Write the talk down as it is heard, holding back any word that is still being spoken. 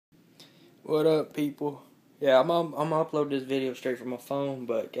What up, people? Yeah, I'm gonna upload this video straight from my phone,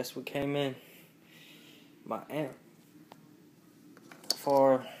 but guess what came in? My amp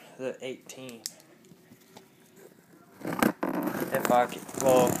for the 18. If I could,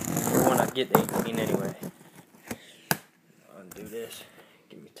 well, when I get the 18 anyway. I'll do this.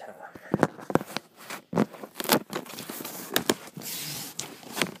 Give me time.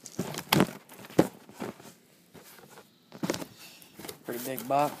 Pretty big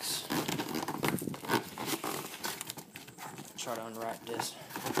box. Try to unwrap this.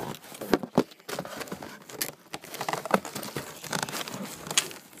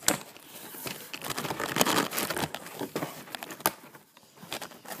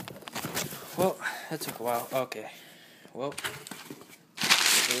 Well, that took a while. Okay. Well,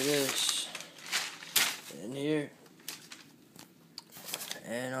 here it is. In here.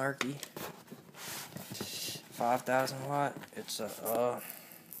 Anarchy. 5,000 watt. It's a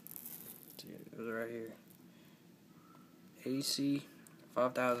it was right here.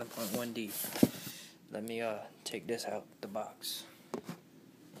 ac5000.1d. Let me take this out the box.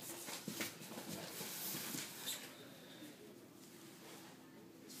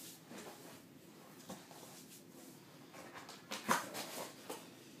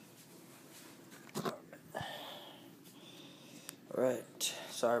 Alright,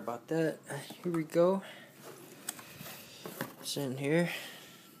 sorry about that. Here we go. It's in here.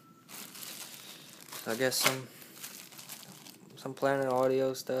 I guess some Planet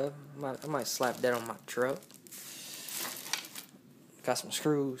Audio stuff. I might slap that on my truck. Got some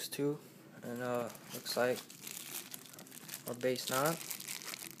screws too, and looks like our bass knob.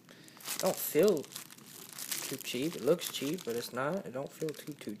 Don't feel too cheap. It looks cheap, but it's not. It don't feel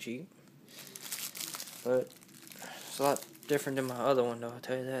too cheap. But it's a lot different than my other one, though. I'll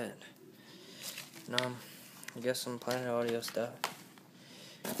tell you that. And, I guess some Planet Audio stuff.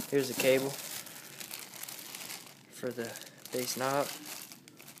 Here's the cable for the bass knob.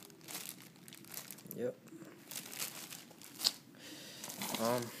 Yep.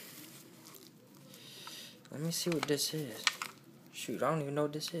 Let me see what this is. Shoot, I don't even know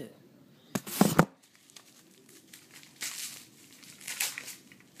what this is.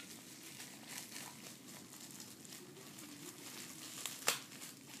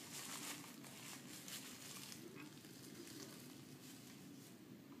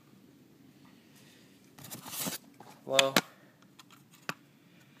 Well,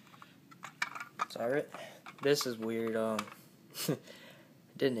 sorry. This is weird.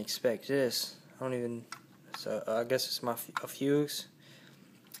 Didn't expect this. I don't even. So I guess it's a fuse.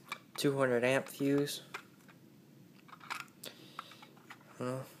 200 amp fuse.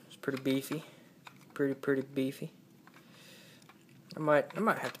 It's pretty beefy. Pretty beefy. I might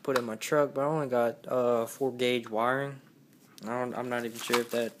have to put it in my truck, but I only got 4 gauge wiring. I'm not even sure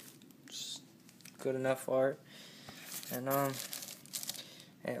if that's good enough for it. And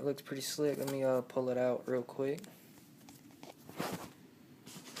it looks pretty slick. Let me pull it out real quick.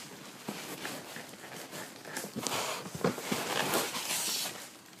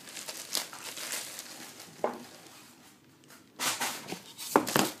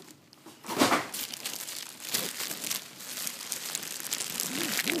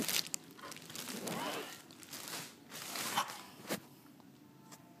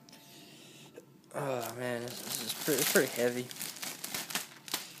 Oh man, it's pretty heavy.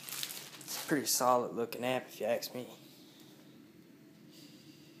 It's a pretty solid looking amp, if you ask me.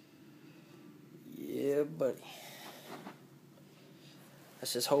 Yeah, buddy.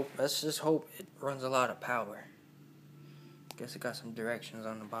 Let's just hope it runs a lot of power. Guess it got some directions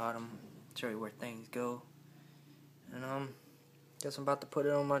on the bottom, show you where things go. And guess I'm about to put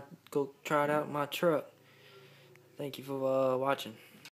it on go try it out in my truck. Thank you for watching.